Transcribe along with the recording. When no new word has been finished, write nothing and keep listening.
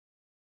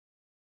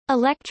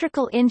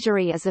Electrical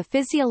injury is a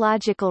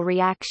physiological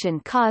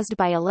reaction caused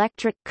by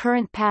electric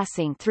current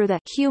passing through the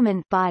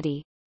human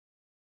body.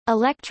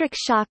 Electric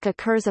shock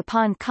occurs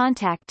upon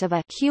contact of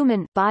a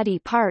human body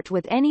part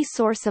with any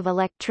source of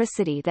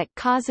electricity that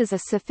causes a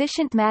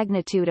sufficient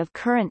magnitude of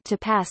current to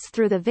pass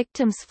through the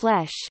victim's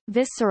flesh,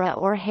 viscera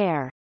or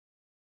hair.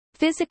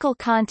 Physical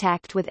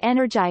contact with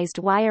energized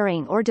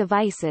wiring or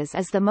devices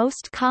is the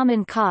most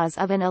common cause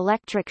of an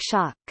electric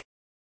shock.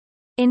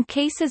 In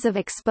cases of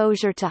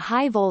exposure to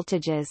high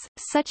voltages,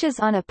 such as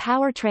on a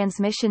power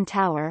transmission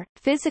tower,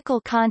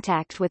 physical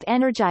contact with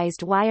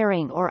energized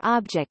wiring or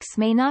objects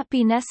may not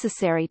be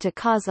necessary to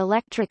cause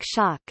electric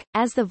shock,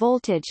 as the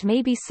voltage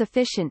may be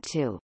sufficient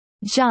to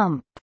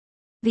jump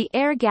the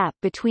air gap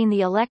between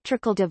the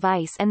electrical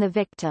device and the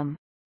victim.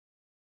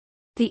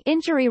 The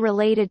injury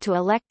related to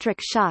electric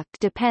shock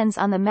depends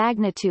on the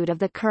magnitude of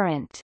the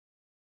current.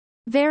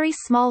 Very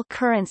small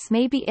currents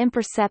may be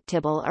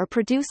imperceptible or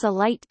produce a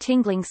light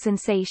tingling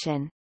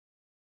sensation.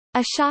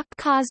 A shock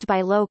caused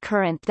by low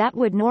current that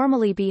would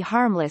normally be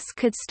harmless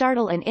could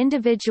startle an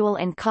individual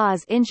and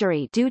cause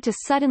injury due to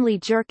suddenly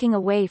jerking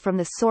away from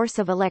the source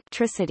of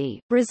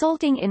electricity,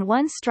 resulting in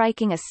one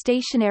striking a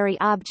stationary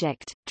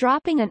object,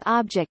 dropping an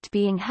object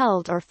being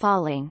held or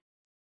falling.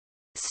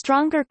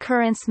 Stronger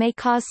currents may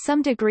cause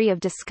some degree of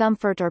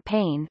discomfort or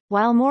pain,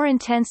 while more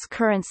intense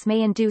currents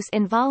may induce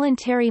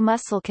involuntary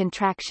muscle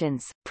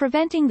contractions,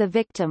 preventing the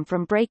victim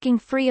from breaking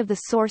free of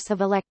the source of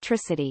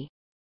electricity.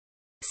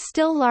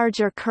 Still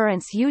larger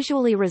currents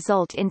usually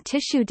result in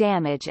tissue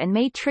damage and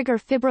may trigger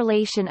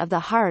fibrillation of the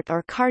heart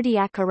or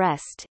cardiac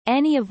arrest,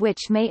 any of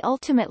which may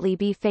ultimately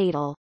be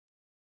fatal.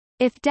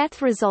 If death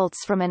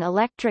results from an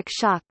electric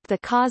shock, the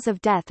cause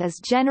of death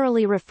is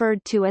generally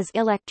referred to as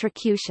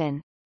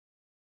electrocution.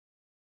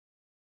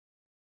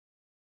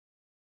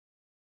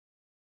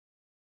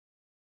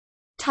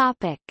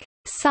 Topic: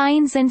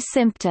 Signs and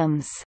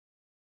symptoms.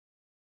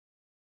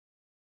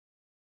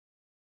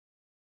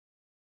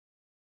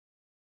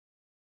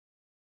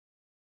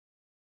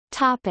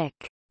 Topic: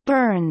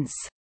 Burns.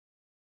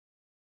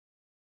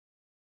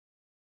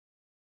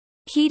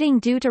 Heating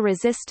due to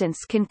resistance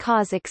can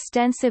cause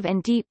extensive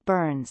and deep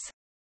burns.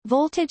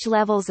 Voltage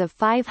levels of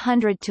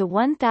 500 to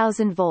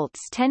 1000 volts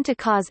tend to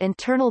cause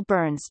internal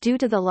burns due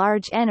to the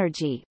large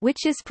energy,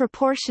 which is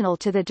proportional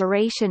to the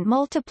duration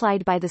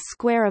multiplied by the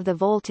square of the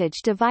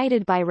voltage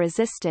divided by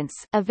resistance,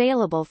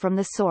 available from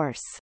the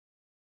source.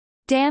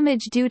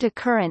 Damage due to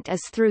current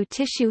is through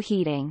tissue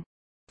heating.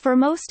 For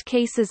most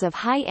cases of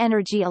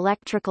high-energy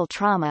electrical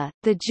trauma,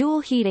 the Joule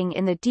heating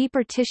in the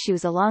deeper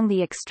tissues along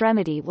the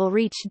extremity will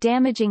reach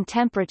damaging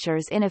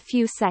temperatures in a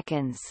few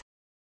seconds.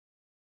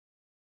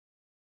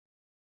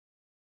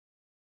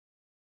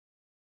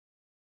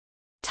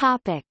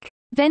 Topic: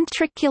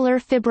 Ventricular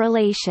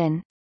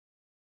fibrillation.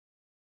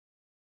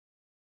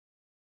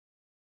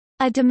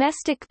 A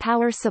domestic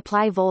power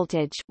supply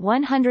voltage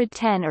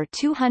 110 or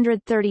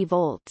 230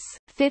 volts,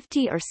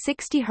 50 or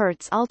 60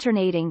 Hz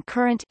alternating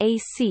current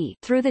AC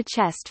through the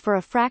chest for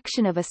a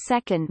fraction of a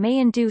second may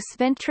induce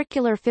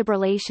ventricular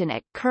fibrillation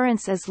at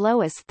currents as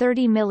low as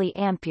 30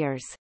 mA.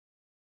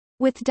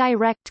 With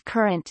direct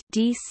current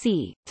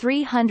DC,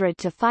 300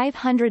 to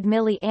 500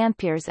 mA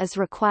is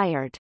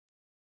required.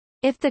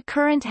 If the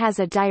current has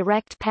a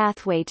direct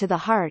pathway to the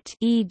heart,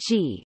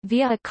 e.g.,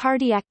 via a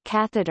cardiac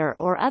catheter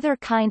or other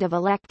kind of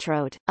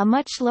electrode, a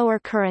much lower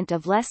current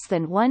of less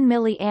than 1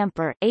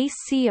 mA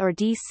AC or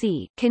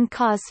DC can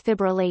cause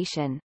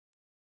fibrillation.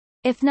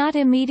 If not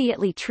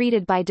immediately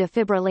treated by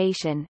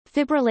defibrillation,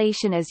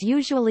 fibrillation is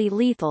usually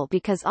lethal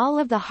because all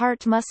of the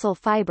heart muscle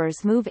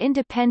fibers move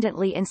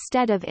independently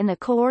instead of in the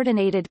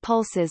coordinated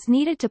pulses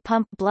needed to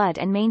pump blood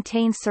and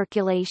maintain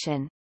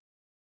circulation.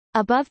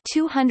 Above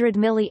 200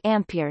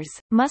 mA,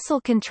 muscle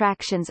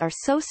contractions are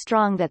so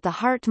strong that the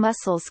heart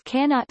muscles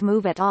cannot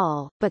move at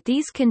all, but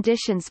these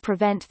conditions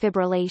prevent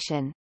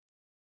fibrillation.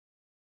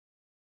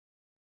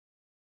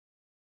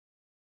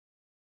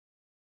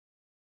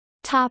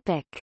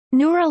 Topic: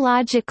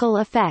 Neurological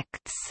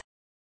effects.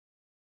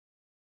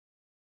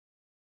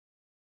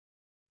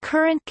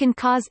 Current can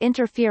cause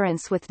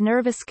interference with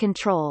nervous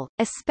control,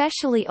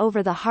 especially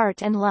over the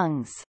heart and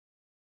lungs.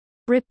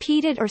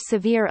 Repeated or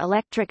severe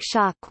electric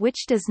shock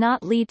which does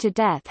not lead to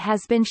death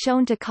has been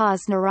shown to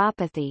cause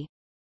neuropathy.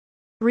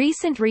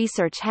 Recent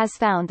research has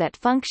found that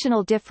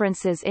functional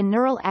differences in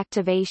neural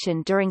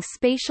activation during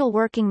spatial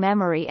working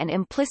memory and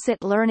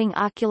implicit learning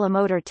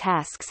oculomotor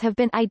tasks have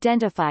been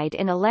identified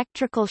in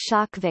electrical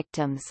shock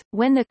victims.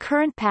 When the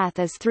current path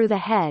is through the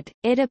head,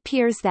 it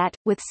appears that,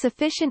 with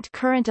sufficient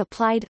current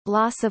applied,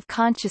 loss of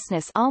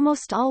consciousness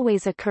almost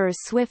always occurs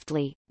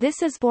swiftly.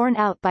 This is borne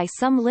out by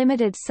some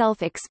limited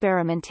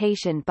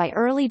self-experimentation by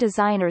early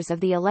designers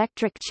of the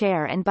electric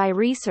chair and by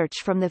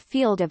research from the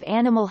field of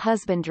animal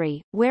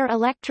husbandry, where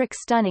electric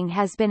stunning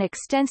has been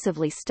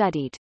extensively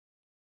studied.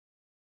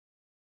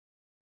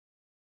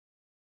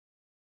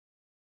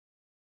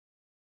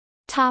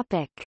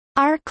 Topic: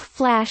 Arc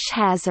flash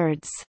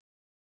hazards.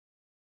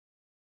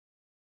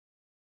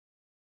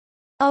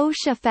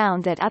 OSHA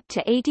found that up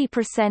to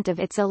 80% of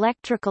its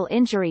electrical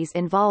injuries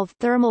involve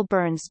thermal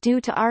burns due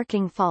to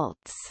arcing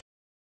faults.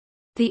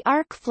 The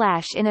arc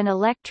flash in an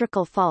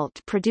electrical fault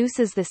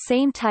produces the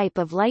same type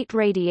of light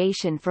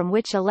radiation from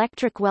which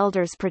electric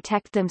welders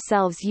protect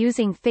themselves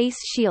using face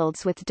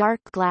shields with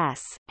dark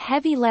glass,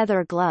 heavy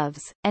leather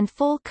gloves, and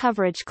full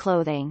coverage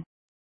clothing.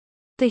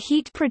 The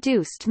heat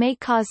produced may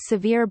cause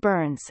severe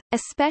burns,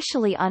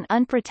 especially on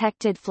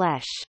unprotected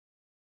flesh.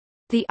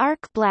 The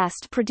arc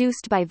blast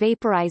produced by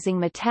vaporizing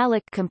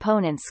metallic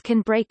components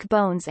can break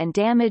bones and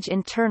damage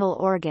internal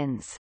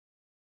organs.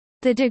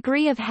 The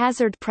degree of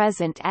hazard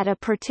present at a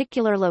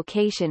particular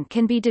location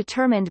can be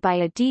determined by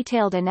a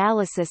detailed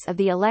analysis of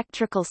the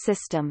electrical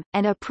system,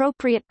 and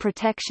appropriate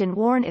protection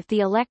worn if the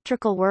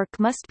electrical work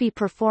must be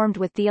performed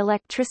with the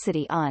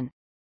electricity on.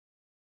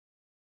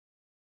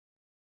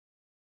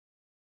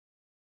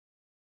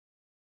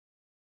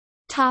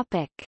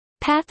 Topic: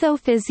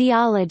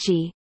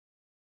 Pathophysiology.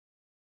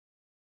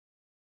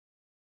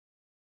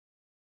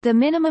 The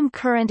minimum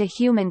current a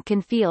human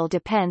can feel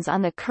depends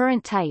on the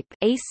current type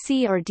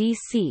AC or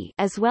DC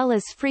as well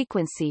as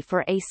frequency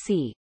for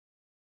AC.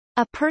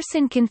 A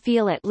person can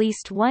feel at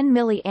least 1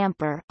 mA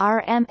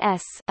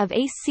 (RMS) of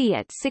AC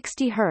at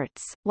 60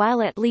 Hz,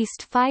 while at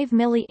least 5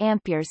 mA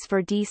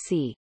for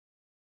DC.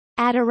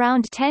 At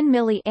around 10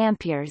 mA,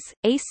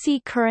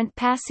 AC current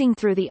passing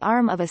through the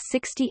arm of a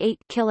 68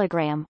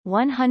 kg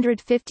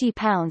 (150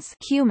 pounds)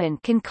 human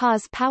can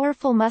cause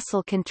powerful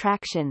muscle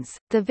contractions.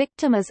 The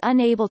victim is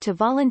unable to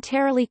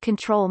voluntarily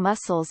control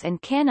muscles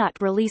and cannot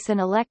release an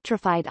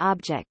electrified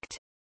object.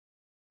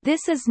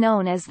 This is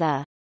known as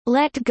the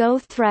let-go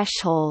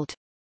threshold,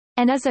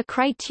 and is a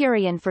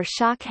criterion for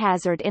shock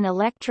hazard in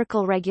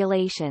electrical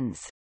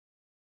regulations.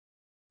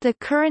 The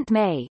current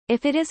may,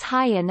 if it is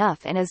high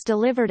enough and is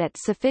delivered at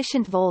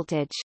sufficient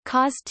voltage,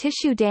 cause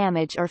tissue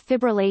damage or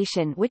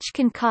fibrillation which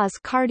can cause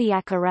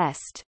cardiac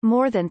arrest.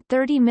 More than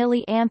 30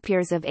 mA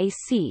of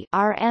AC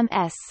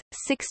 (RMS),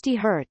 60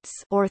 Hz,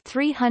 or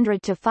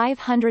 300 to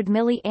 500 mA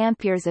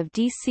of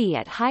DC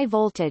at high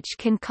voltage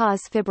can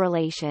cause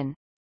fibrillation.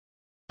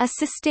 A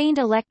sustained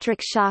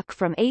electric shock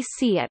from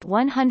AC at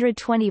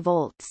 120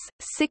 volts,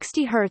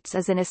 60 Hz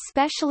is an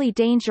especially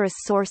dangerous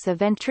source of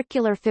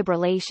ventricular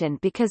fibrillation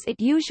because it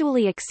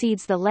usually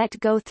exceeds the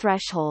let-go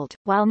threshold,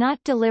 while not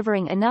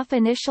delivering enough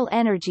initial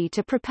energy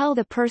to propel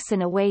the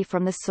person away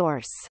from the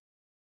source.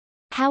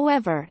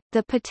 However,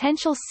 the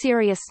potential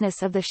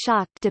seriousness of the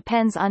shock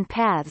depends on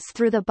paths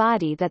through the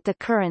body that the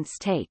currents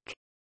take.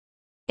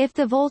 If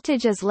the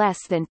voltage is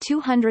less than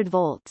 200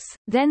 volts,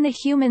 then the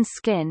human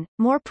skin,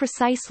 more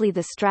precisely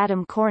the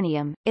stratum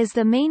corneum, is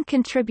the main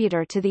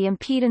contributor to the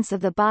impedance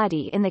of the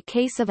body in the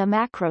case of a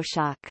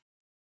macroshock,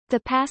 the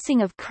passing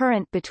of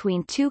current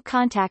between two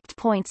contact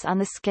points on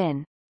the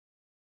skin.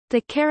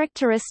 The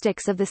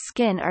characteristics of the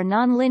skin are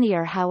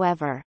nonlinear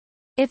however.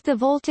 If the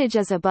voltage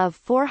is above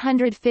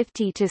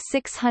 450 to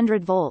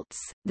 600 volts,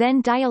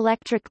 then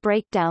dielectric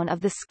breakdown of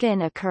the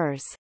skin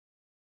occurs.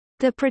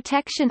 The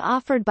protection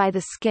offered by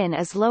the skin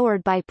is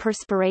lowered by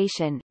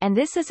perspiration, and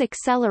this is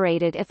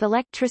accelerated if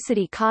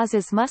electricity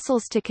causes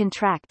muscles to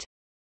contract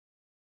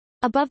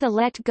above the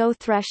let-go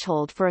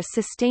threshold for a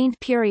sustained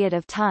period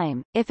of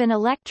time. If an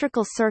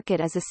electrical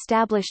circuit is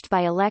established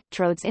by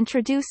electrodes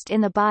introduced in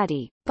the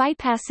body,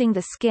 bypassing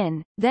the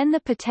skin, then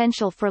the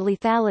potential for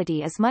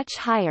lethality is much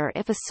higher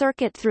if a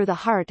circuit through the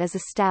heart is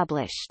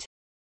established.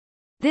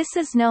 This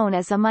is known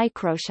as a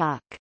microshock.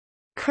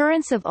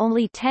 Currents of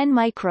only 10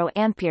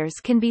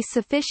 microamperes can be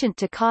sufficient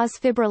to cause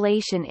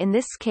fibrillation in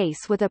this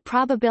case with a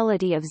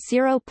probability of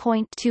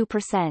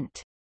 0.2%.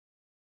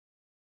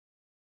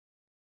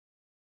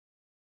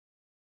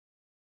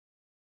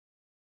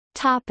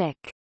 Topic: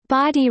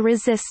 Body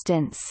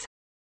resistance.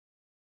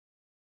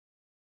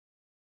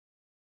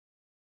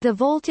 The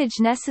voltage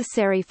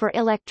necessary for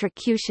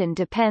electrocution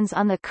depends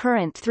on the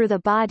current through the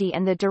body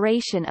and the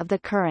duration of the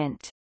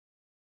current.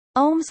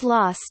 Ohm's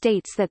law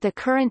states that the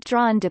current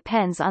drawn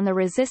depends on the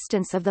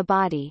resistance of the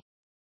body.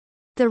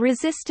 The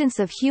resistance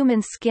of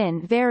human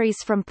skin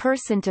varies from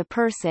person to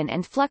person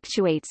and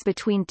fluctuates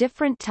between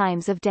different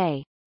times of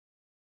day.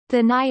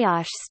 The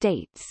NIOSH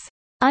states,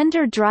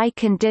 "Under dry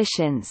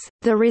conditions,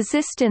 the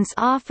resistance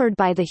offered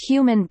by the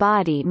human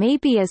body may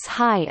be as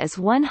high as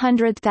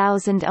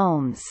 100,000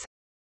 ohms.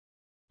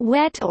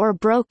 Wet or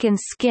broken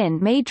skin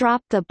may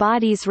drop the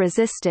body's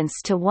resistance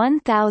to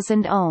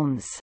 1,000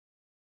 ohms."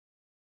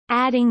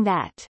 Adding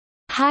that,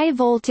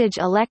 "High-voltage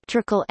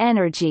electrical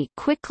energy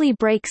quickly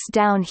breaks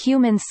down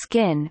human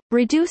skin,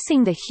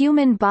 reducing the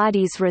human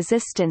body's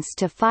resistance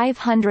to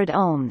 500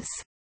 ohms."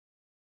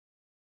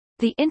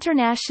 The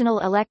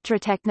International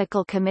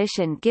Electrotechnical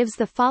Commission gives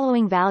the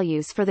following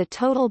values for the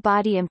total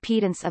body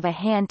impedance of a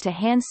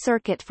hand-to-hand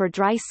circuit for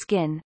dry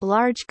skin,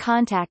 large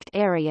contact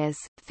areas,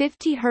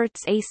 50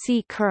 Hz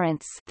AC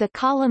currents. The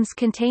columns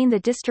contain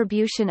the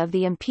distribution of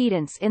the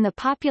impedance in the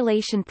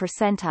population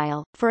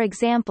percentile. For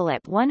example,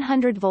 at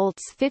 100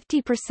 volts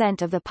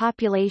 50% of the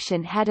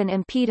population had an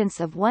impedance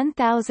of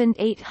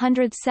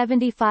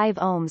 1,875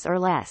 ohms or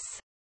less.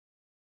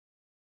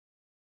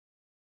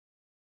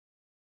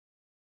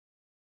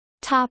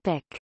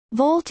 Topic: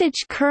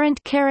 Voltage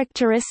current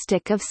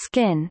characteristic of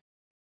skin.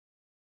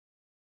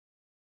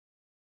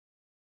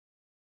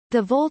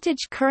 The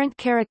voltage current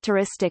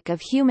characteristic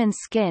of human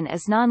skin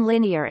is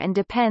nonlinear and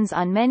depends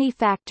on many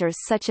factors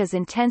such as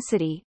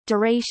intensity,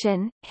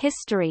 duration,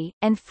 history,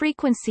 and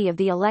frequency of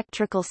the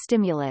electrical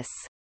stimulus.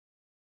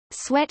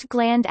 Sweat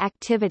gland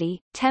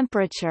activity,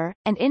 temperature,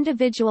 and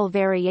individual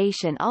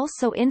variation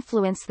also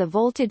influence the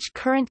voltage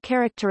current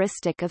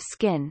characteristic of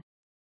skin.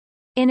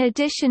 In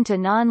addition to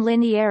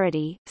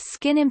non-linearity,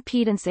 skin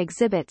impedance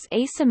exhibits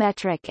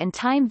asymmetric and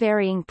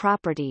time-varying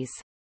properties.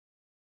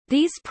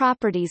 These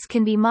properties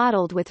can be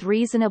modeled with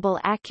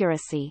reasonable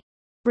accuracy.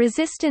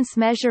 Resistance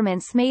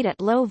measurements made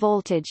at low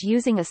voltage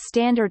using a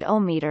standard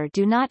ohmmeter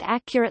do not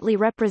accurately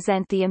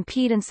represent the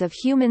impedance of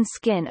human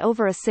skin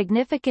over a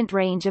significant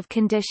range of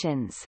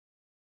conditions.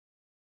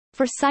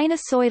 For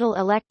sinusoidal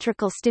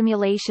electrical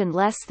stimulation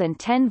less than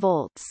 10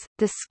 volts,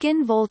 the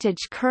skin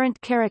voltage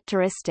current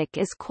characteristic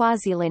is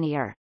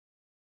quasi-linear.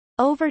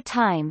 Over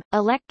time,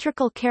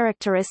 electrical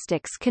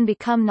characteristics can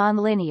become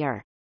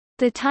nonlinear.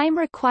 The time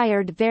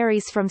required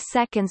varies from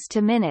seconds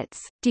to minutes,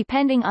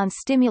 depending on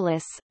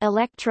stimulus,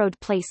 electrode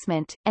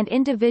placement, and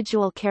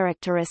individual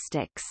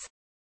characteristics.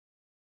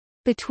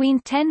 Between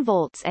 10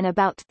 volts and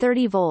about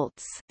 30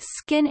 volts,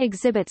 skin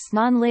exhibits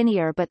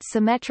nonlinear but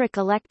symmetric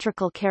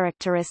electrical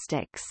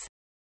characteristics.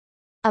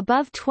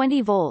 Above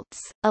 20 volts,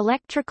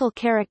 electrical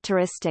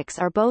characteristics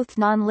are both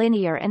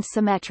nonlinear and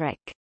symmetric.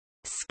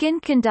 Skin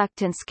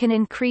conductance can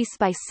increase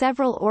by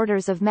several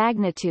orders of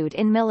magnitude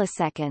in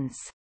milliseconds.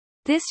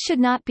 This should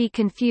not be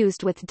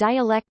confused with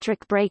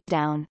dielectric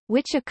breakdown,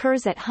 which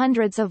occurs at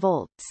hundreds of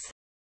volts.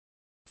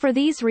 For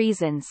these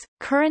reasons,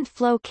 current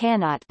flow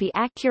cannot be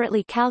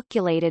accurately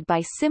calculated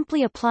by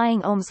simply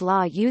applying Ohm's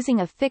law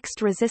using a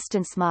fixed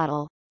resistance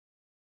model.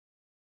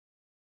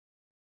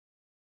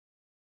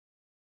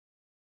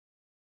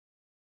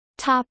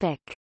 Topic: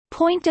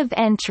 Point of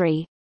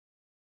entry.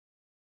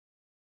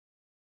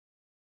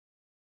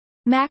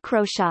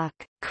 Macroshock,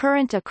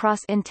 current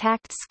across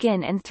intact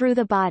skin and through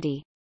the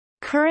body.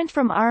 Current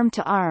from arm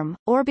to arm,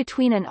 or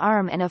between an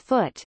arm and a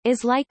foot,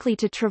 is likely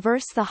to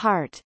traverse the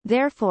heart,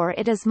 therefore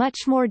it is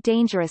much more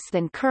dangerous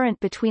than current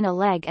between a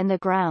leg and the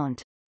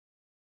ground.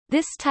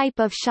 This type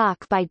of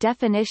shock by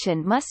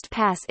definition must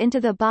pass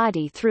into the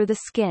body through the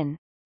skin.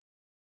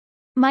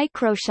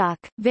 Microshock,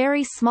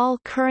 very small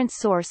current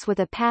source with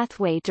a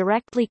pathway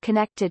directly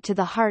connected to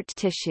the heart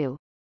tissue.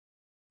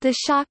 The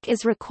shock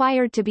is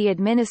required to be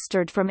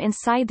administered from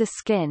inside the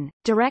skin,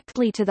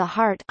 directly to the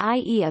heart,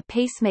 i.e. a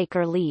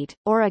pacemaker lead,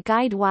 or a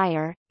guide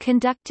wire,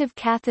 conductive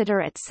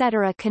catheter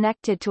etc.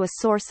 connected to a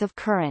source of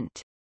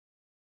current.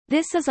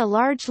 This is a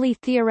largely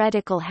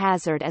theoretical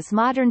hazard as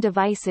modern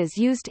devices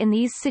used in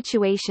these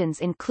situations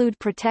include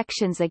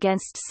protections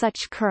against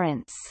such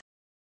currents.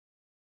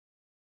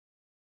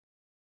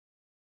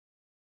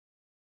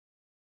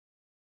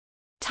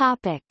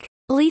 Topic: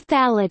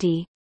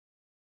 Lethality.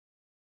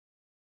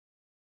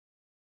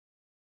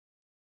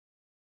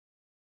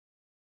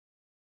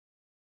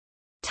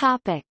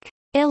 Topic: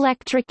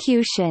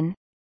 Electrocution.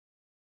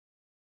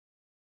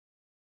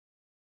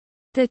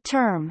 The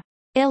term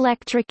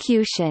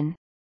electrocution,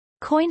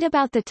 coined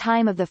about the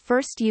time of the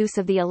first use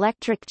of the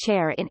electric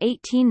chair in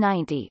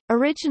 1890,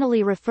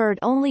 originally referred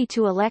only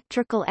to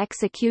electrical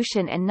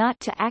execution and not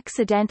to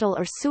accidental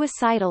or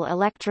suicidal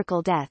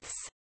electrical deaths.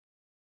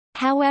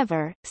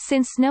 However,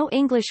 since no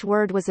English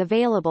word was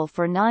available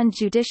for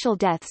non-judicial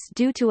deaths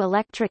due to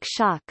electric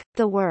shock,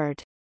 the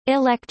word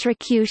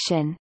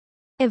electrocution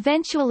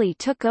eventually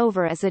took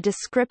over as a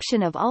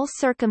description of all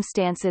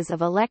circumstances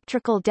of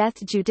electrical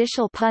death,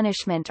 judicial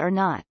punishment or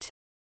not.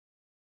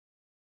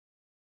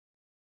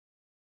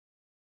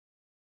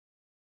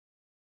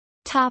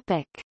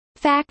 Topic: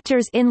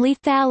 Factors in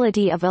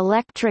lethality of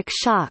electric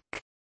shock.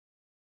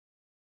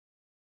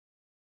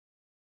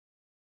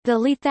 The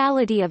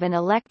lethality of an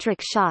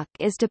electric shock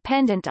is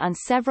dependent on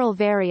several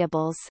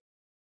variables.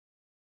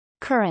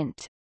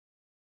 Current.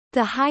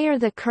 The higher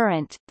the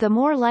current, the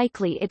more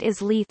likely it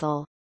is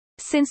lethal.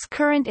 Since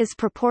current is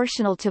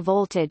proportional to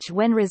voltage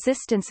when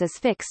resistance is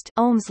fixed,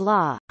 Ohm's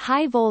law,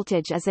 high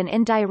voltage is an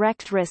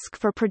indirect risk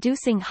for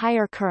producing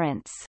higher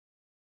currents.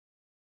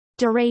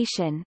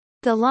 Duration.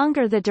 The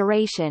longer the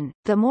duration,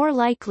 the more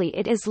likely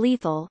it is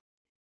lethal.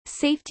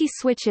 Safety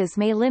switches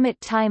may limit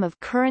time of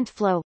current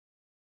flow.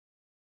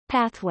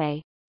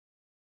 Pathway.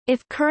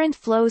 If current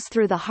flows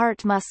through the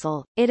heart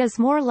muscle, it is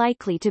more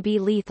likely to be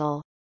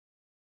lethal.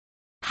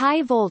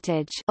 High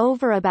voltage,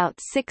 over about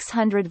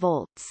 600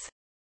 volts.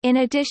 In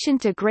addition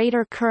to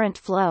greater current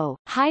flow,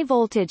 high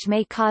voltage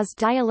may cause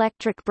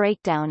dielectric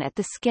breakdown at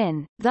the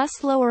skin,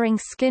 thus lowering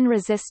skin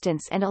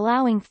resistance and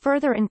allowing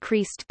further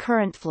increased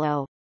current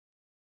flow.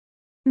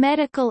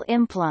 Medical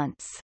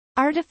implants.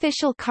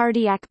 Artificial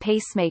cardiac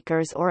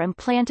pacemakers or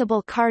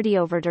implantable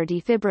cardioverter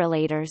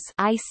defibrillators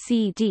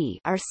 (ICD)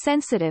 are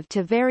sensitive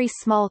to very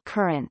small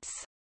currents.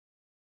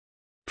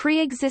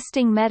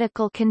 Pre-existing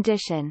medical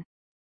condition.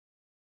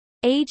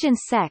 Age and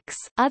sex.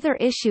 Other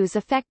issues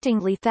affecting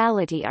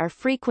lethality are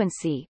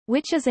frequency,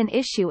 which is an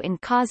issue in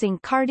causing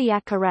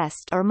cardiac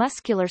arrest or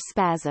muscular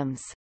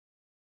spasms.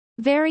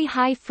 Very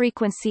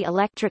high-frequency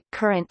electric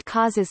current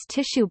causes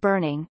tissue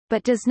burning,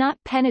 but does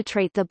not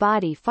penetrate the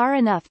body far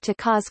enough to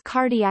cause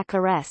cardiac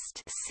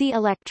arrest. See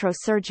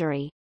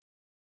electrosurgery.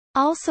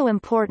 Also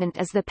important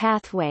is the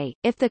pathway.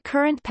 If the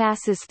current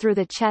passes through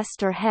the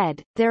chest or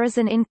head, there is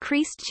an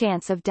increased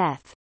chance of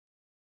death.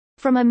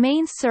 From a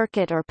main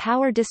circuit or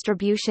power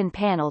distribution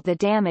panel, the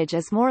damage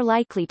is more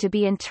likely to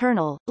be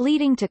internal,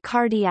 leading to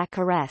cardiac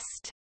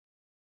arrest.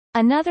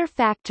 Another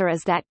factor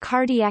is that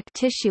cardiac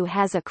tissue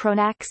has a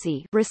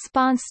chronaxy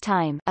response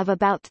time of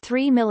about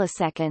 3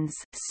 milliseconds,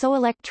 so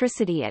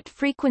electricity at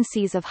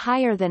frequencies of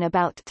higher than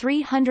about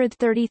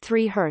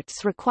 333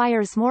 Hz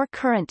requires more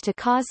current to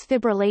cause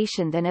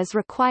fibrillation than is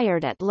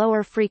required at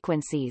lower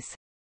frequencies.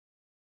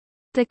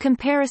 The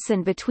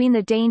comparison between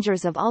the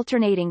dangers of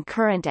alternating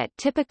current at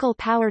typical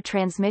power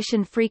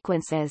transmission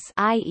frequencies,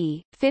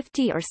 i.e.,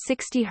 50 or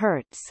 60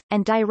 Hz,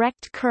 and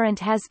direct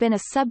current has been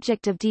a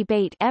subject of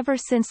debate ever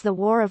since the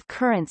War of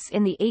Currents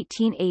in the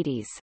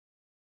 1880s.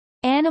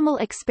 Animal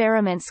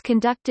experiments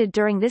conducted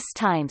during this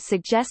time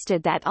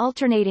suggested that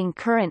alternating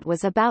current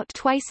was about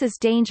twice as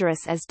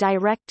dangerous as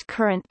direct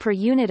current per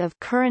unit of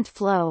current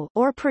flow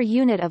or per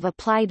unit of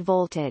applied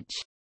voltage.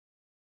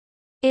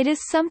 It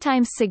is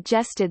sometimes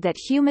suggested that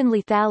human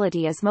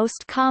lethality is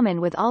most common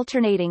with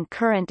alternating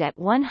current at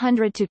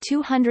 100 to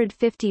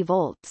 250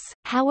 volts.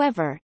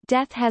 However,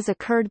 death has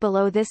occurred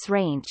below this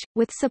range,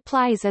 with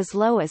supplies as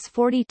low as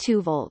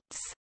 42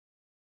 volts.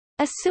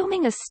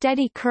 Assuming a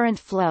steady current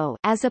flow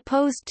as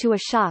opposed to a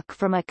shock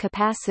from a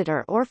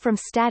capacitor or from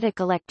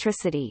static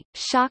electricity,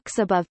 shocks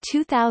above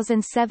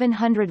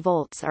 2,700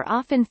 volts are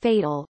often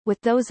fatal, with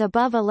those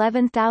above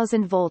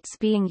 11,000 volts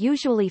being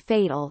usually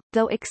fatal,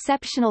 though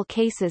exceptional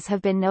cases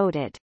have been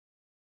noted.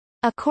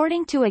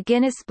 According to a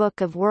Guinness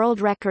Book of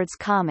World Records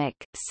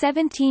comic,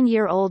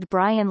 17-year-old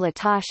Brian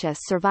Latasha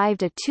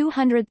survived a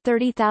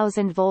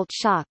 230,000-volt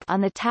shock on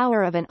the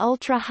tower of an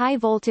ultra-high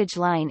voltage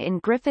line in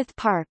Griffith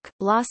Park,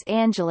 Los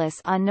Angeles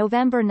on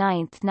November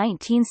 9,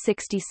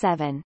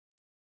 1967.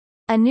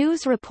 A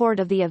news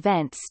report of the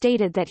event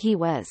stated that he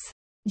was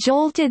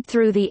jolted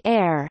through the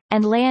air,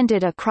 and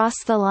landed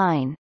across the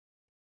line.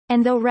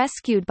 And though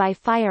rescued by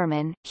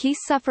firemen, he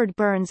suffered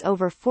burns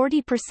over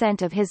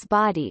 40% of his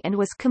body and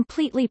was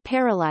completely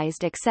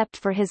paralyzed except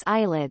for his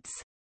eyelids.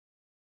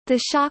 The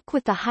shock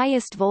with the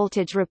highest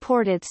voltage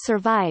reported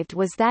survived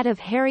was that of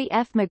Harry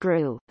F.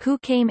 McGrew, who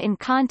came in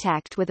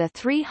contact with a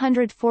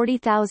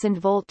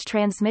 340,000-volt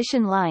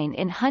transmission line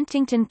in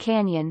Huntington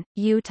Canyon,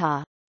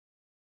 Utah.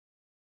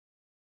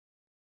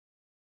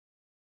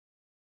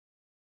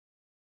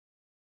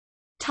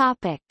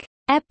 Topic: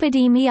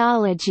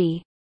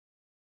 Epidemiology.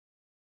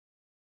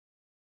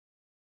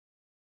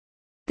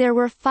 There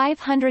were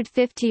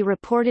 550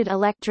 reported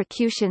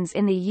electrocutions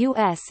in the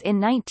U.S. in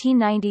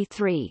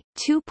 1993,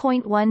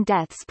 2.1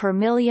 deaths per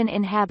million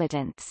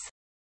inhabitants.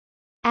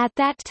 At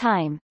that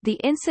time,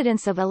 the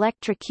incidence of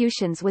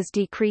electrocutions was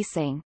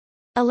decreasing.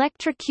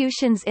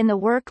 Electrocutions in the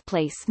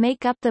workplace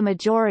make up the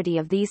majority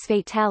of these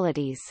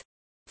fatalities.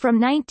 From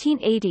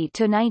 1980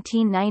 to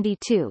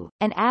 1992,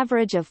 an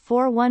average of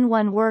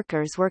 411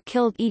 workers were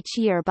killed each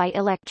year by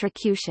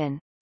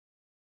electrocution.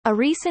 A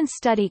recent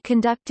study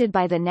conducted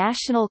by the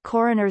National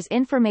Coroners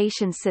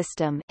Information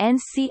System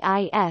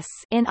 (NCIS)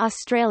 in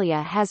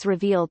Australia has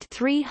revealed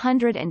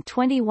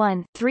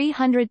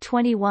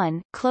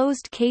 321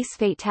 closed-case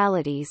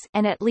fatalities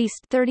and at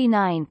least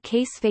 39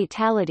 case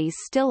fatalities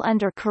still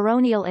under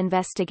coronial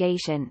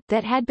investigation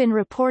that had been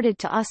reported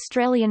to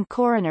Australian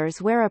coroners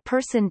where a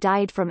person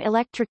died from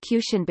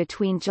electrocution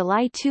between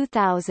July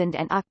 2000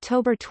 and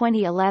October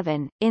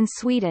 2011. In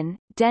Sweden,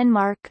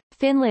 Denmark,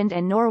 Finland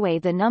and Norway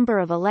the number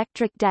of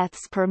electric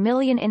deaths per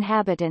million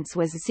inhabitants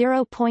was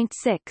 0.6,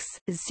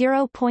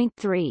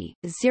 0.3,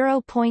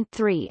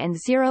 0.3 and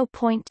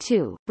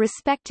 0.2,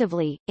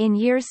 respectively. In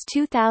years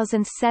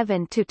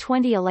 2007 to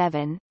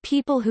 2011,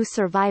 people who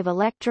survive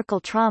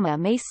electrical trauma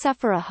may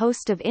suffer a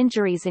host of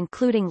injuries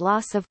including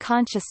loss of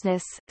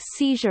consciousness,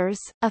 seizures,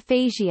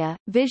 aphasia,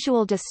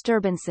 visual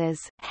disturbances,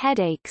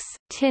 headaches,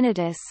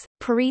 tinnitus,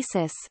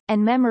 paresis,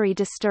 and memory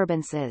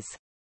disturbances.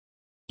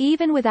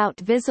 Even without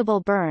visible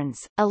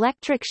burns,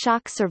 electric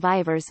shock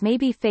survivors may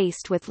be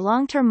faced with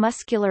long-term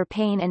muscular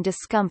pain and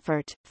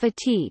discomfort,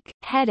 fatigue,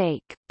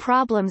 headache,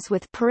 problems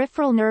with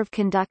peripheral nerve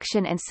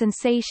conduction and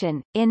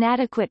sensation,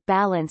 inadequate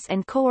balance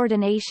and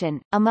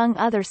coordination, among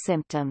other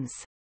symptoms.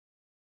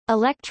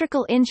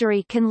 Electrical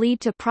injury can lead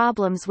to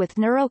problems with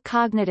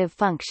neurocognitive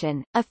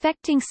function,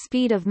 affecting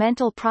speed of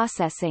mental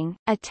processing,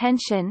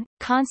 attention,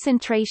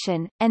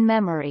 concentration, and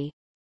memory.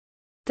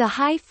 The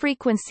high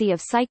frequency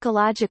of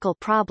psychological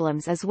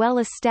problems is well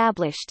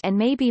established and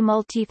may be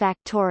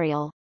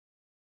multifactorial.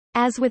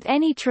 As with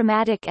any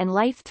traumatic and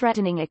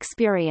life-threatening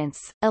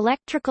experience,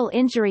 electrical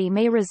injury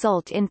may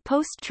result in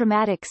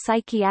post-traumatic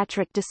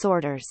psychiatric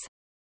disorders.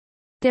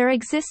 There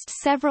exist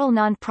several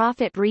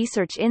non-profit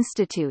research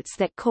institutes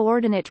that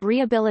coordinate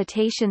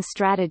rehabilitation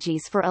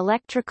strategies for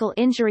electrical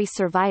injury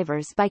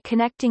survivors by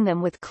connecting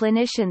them with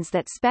clinicians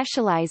that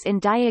specialize in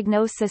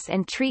diagnosis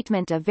and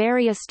treatment of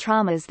various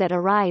traumas that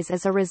arise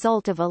as a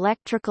result of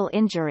electrical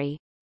injury.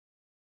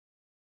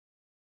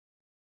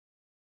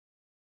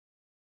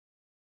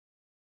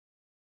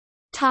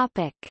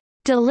 Topic: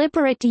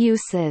 Deliberate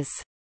uses.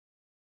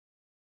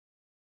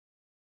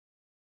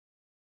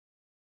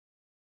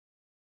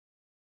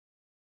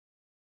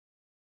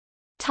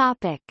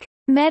 Topic: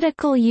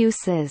 Medical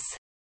uses.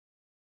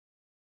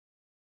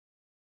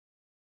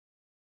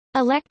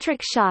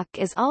 Electric shock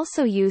is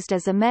also used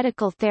as a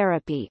medical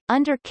therapy,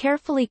 under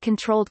carefully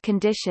controlled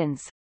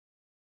conditions.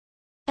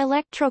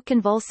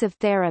 Electroconvulsive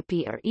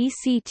therapy or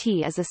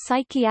ECT is a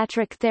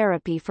psychiatric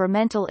therapy for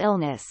mental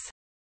illness.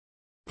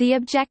 The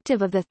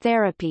objective of the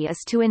therapy is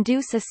to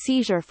induce a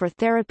seizure for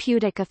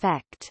therapeutic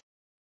effect.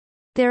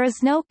 There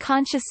is no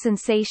conscious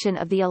sensation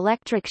of the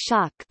electric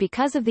shock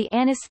because of the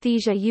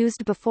anesthesia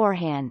used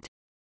beforehand.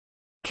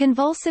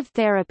 Convulsive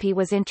therapy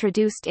was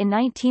introduced in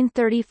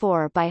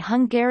 1934 by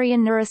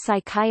Hungarian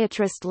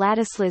neuropsychiatrist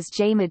Ladislas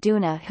J.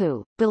 Meduna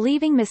who,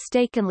 believing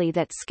mistakenly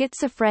that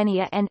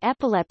schizophrenia and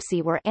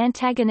epilepsy were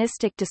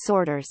antagonistic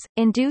disorders,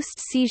 induced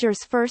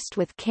seizures first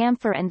with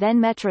camphor and then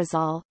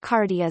metrazole,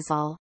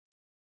 cardiazole.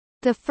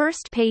 The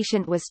first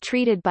patient was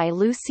treated by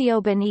Lucio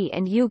Bini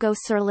and Ugo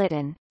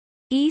Sirlitin.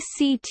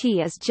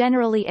 ECT is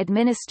generally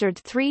administered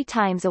 3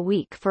 times a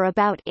week for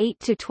about 8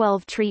 to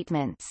 12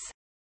 treatments.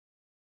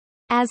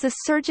 As a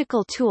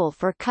surgical tool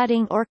for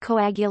cutting or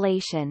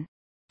coagulation,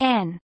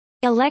 an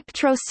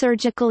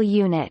electrosurgical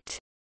unit,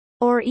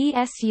 or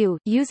ESU,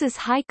 uses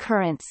high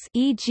currents,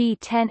 e.g.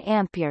 10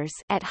 amperes,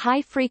 at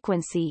high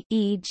frequency,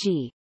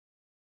 e.g.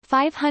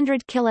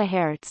 500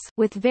 kHz,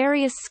 with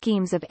various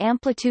schemes of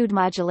amplitude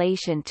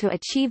modulation to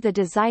achieve the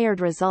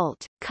desired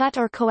result, cut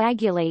or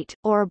coagulate,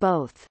 or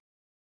both.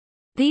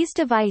 These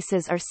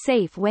devices are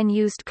safe when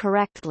used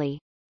correctly.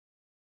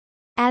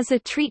 As a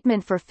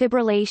treatment for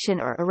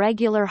fibrillation or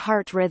irregular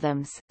heart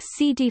rhythms,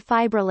 see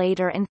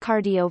defibrillator and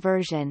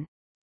cardioversion.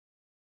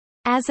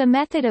 As a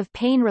method of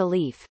pain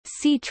relief,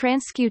 see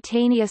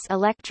transcutaneous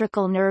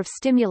electrical nerve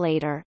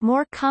stimulator,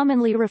 more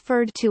commonly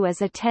referred to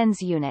as a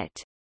TENS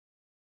unit.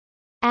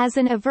 As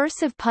an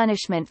aversive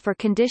punishment for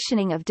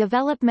conditioning of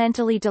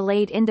developmentally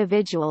delayed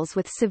individuals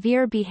with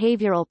severe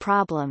behavioral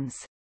problems.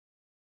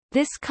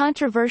 This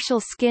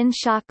controversial skin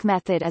shock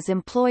method is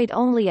employed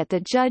only at the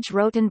Judge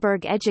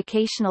Rotenberg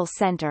Educational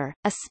Center,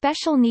 a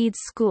special needs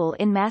school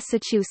in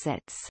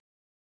Massachusetts.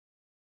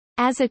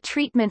 As a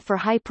treatment for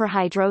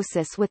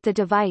hyperhidrosis with the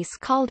device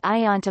called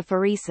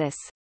iontophoresis.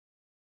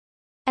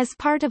 As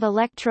part of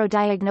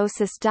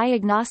electrodiagnosis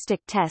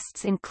diagnostic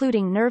tests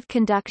including nerve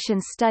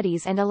conduction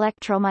studies and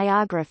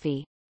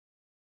electromyography.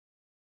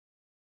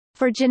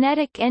 For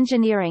genetic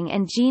engineering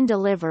and gene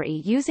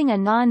delivery using a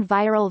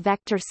non-viral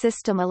vector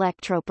system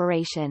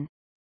electroporation.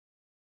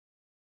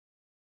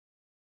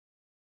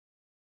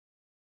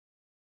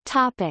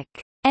 Topic: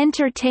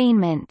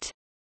 Entertainment.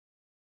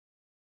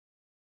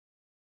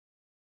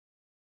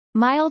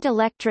 Mild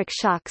electric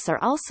shocks are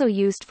also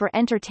used for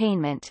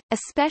entertainment,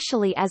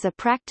 especially as a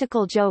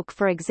practical joke,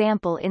 for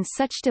example in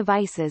such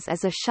devices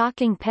as a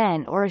shocking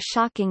pen or a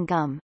shocking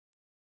gum.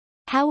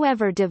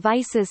 However,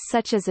 devices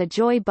such as a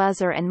joy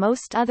buzzer and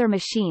most other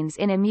machines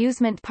in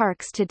amusement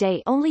parks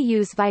today only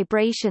use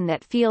vibration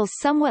that feels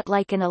somewhat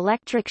like an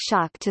electric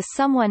shock to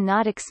someone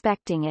not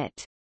expecting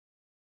it.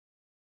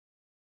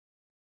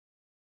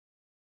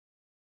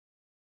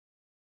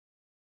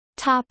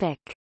 Topic: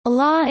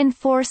 Law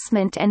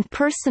enforcement and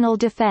personal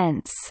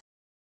defense.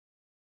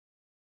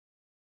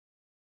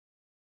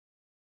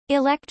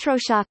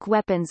 Electroshock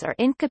weapons are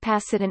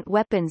incapacitant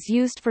weapons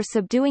used for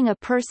subduing a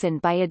person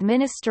by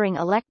administering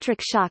electric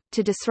shock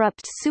to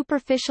disrupt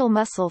superficial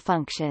muscle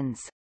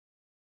functions.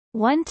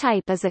 One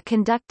type is a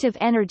conductive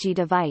energy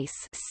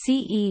device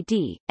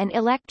 (CED), an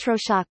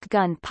electroshock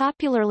gun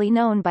popularly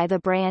known by the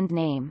brand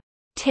name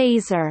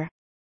Taser,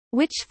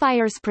 which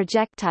fires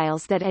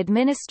projectiles that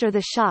administer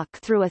the shock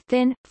through a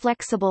thin,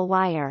 flexible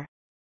wire.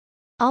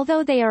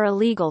 Although they are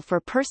illegal for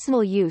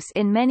personal use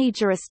in many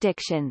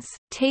jurisdictions,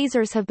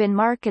 tasers have been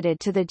marketed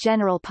to the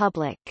general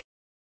public.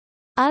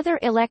 Other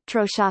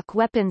electroshock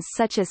weapons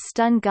such as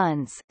stun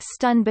guns,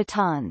 stun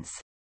batons,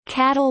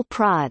 cattle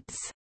prods,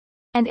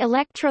 and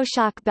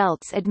electroshock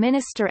belts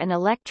administer an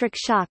electric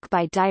shock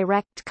by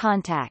direct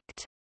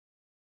contact.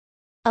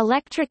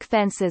 Electric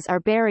fences are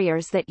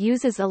barriers that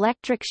uses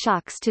electric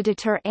shocks to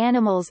deter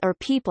animals or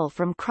people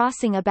from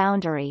crossing a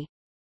boundary.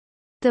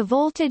 The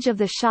voltage of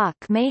the shock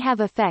may have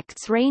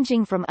effects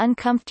ranging from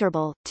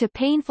uncomfortable, to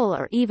painful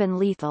or even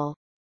lethal.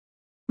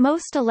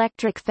 Most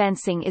electric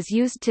fencing is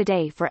used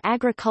today for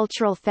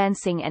agricultural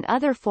fencing and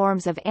other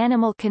forms of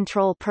animal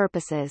control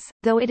purposes,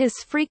 though it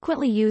is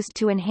frequently used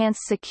to enhance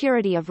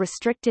security of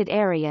restricted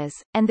areas,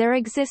 and there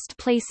exist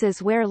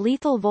places where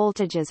lethal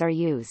voltages are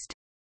used.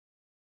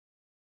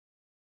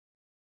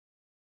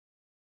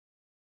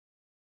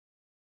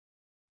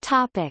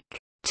 Topic: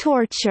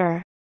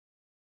 Torture.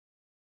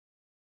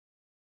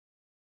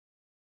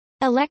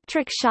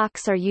 Electric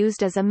shocks are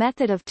used as a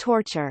method of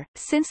torture,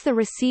 since the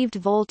received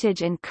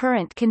voltage and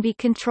current can be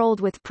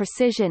controlled with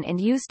precision and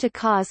used to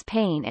cause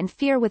pain and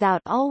fear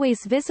without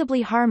always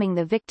visibly harming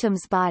the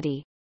victim's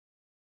body.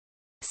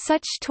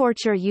 Such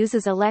torture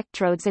uses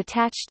electrodes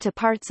attached to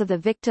parts of the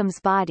victim's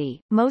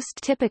body, most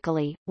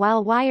typically,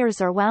 while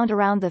wires are wound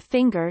around the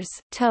fingers,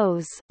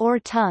 toes, or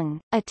tongue,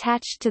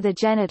 attached to the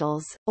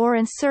genitals, or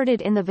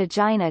inserted in the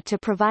vagina to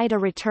provide a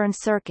return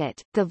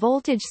circuit. The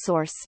voltage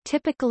source,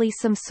 typically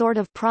some sort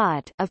of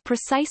prod, of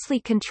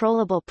precisely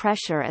controllable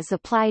pressure is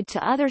applied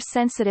to other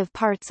sensitive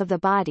parts of the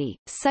body,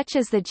 such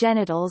as the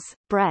genitals,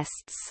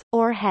 breasts,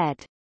 or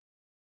head.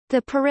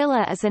 The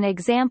perilla is an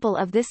example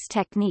of this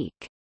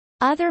technique.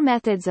 Other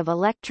methods of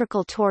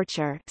electrical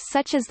torture,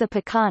 such as the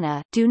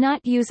picana, do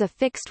not use a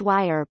fixed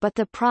wire, but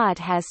the prod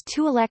has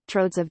two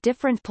electrodes of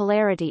different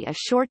polarity a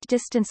short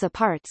distance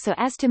apart so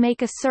as to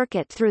make a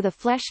circuit through the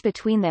flesh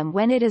between them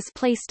when it is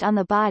placed on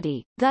the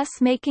body, thus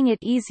making it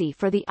easy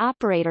for the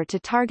operator to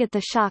target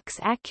the shocks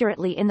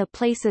accurately in the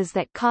places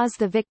that cause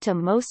the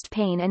victim most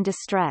pain and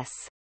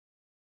distress.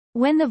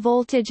 When the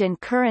voltage and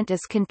current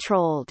is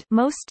controlled,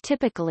 most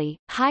typically,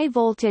 high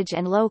voltage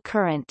and low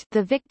current,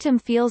 the victim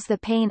feels the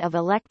pain of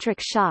electric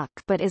shock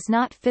but is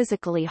not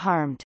physically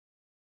harmed.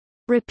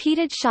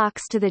 Repeated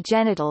shocks to the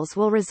genitals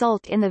will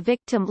result in the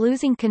victim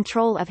losing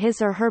control of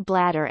his or her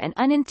bladder and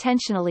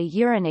unintentionally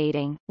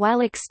urinating,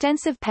 while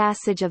extensive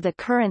passage of the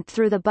current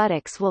through the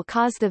buttocks will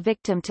cause the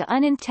victim to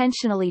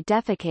unintentionally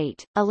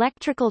defecate.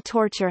 Electrical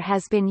torture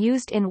has been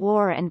used in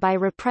war and by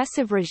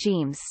repressive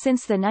regimes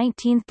since the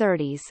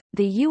 1930s.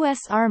 The U.S.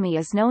 Army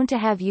is known to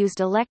have used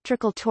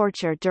electrical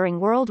torture during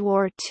World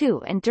War II,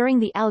 and during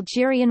the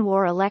Algerian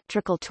War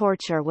electrical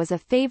torture was a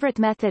favorite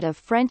method of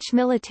French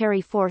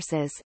military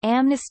forces.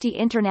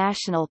 Amnesty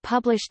International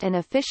published an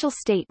official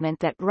statement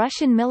that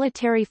Russian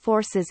military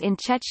forces in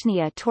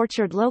Chechnya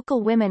tortured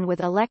local women with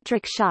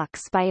electric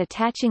shocks by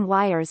attaching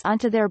wires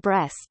onto their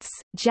breasts.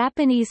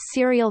 Japanese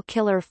serial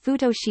killer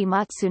Futoshi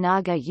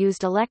Matsunaga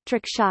used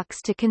electric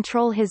shocks to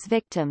control his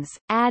victims.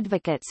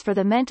 Advocates for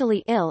the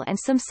mentally ill and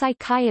some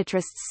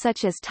psychiatrists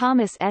such as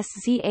Thomas S.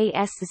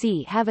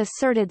 Zazz have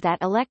asserted that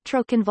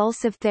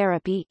electroconvulsive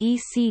therapy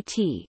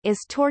 (ECT)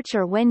 is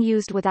torture when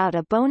used without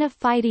a bona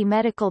fide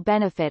medical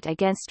benefit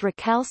against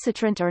recalcitrant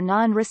or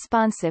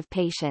non-responsive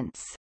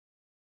patients.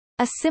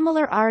 A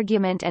similar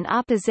argument and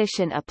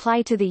opposition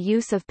apply to the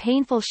use of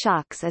painful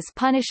shocks as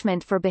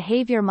punishment for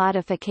behavior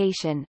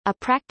modification, a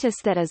practice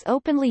that is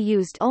openly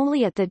used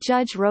only at the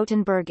Judge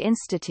Rotenberg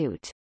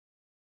Institute.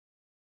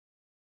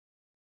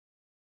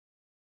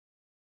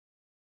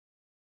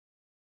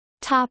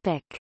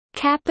 Topic: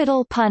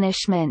 Capital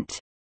punishment.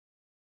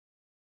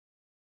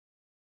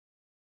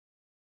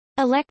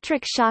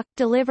 Electric shock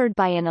delivered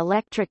by an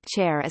electric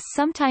chair is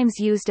sometimes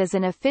used as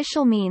an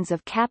official means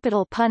of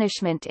capital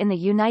punishment in the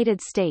United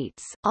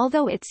States,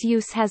 although its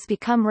use has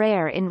become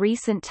rare in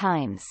recent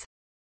times.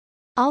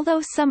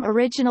 Although some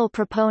original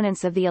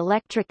proponents of the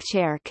electric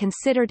chair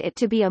considered it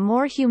to be a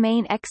more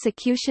humane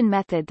execution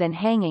method than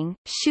hanging,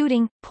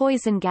 shooting,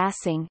 poison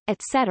gassing,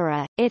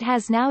 etc., it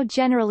has now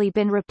generally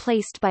been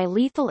replaced by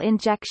lethal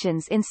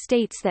injections in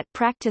states that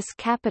practice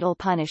capital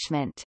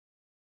punishment.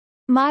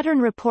 Modern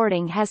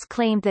reporting has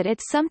claimed that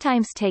it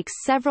sometimes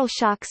takes several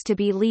shocks to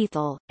be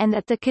lethal, and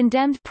that the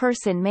condemned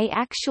person may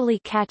actually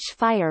catch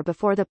fire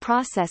before the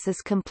process is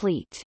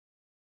complete.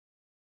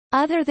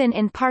 Other than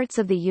in parts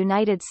of the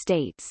United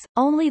States,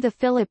 only the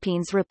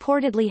Philippines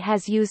reportedly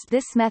has used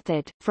this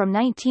method, from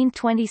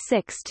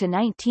 1926 to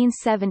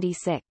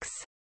 1976.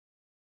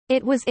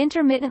 It was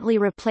intermittently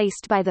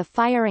replaced by the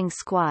firing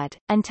squad,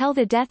 until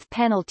the death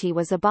penalty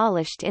was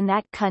abolished in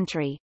that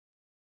country.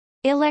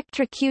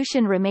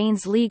 Electrocution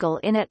remains legal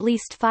in at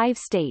least 5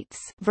 states: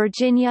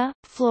 Virginia,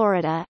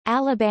 Florida,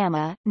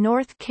 Alabama,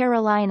 North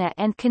Carolina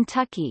and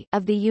Kentucky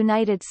of the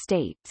United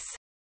States.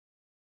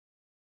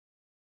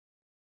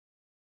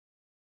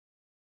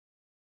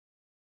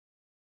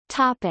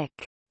 Topic: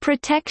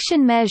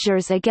 Protection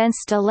measures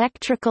against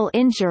electrical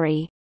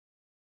injury.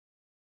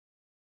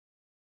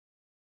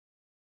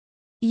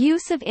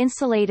 Use of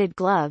insulated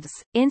gloves,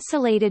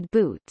 insulated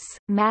boots,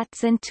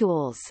 mats and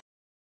tools.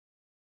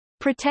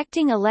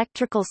 Protecting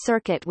electrical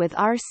circuit with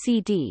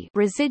RCD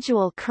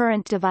residual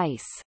current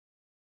device.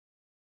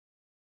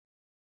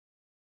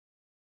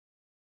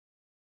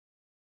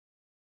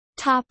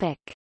 Topic.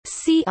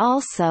 See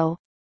also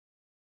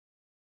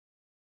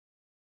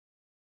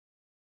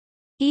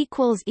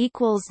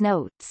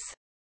Notes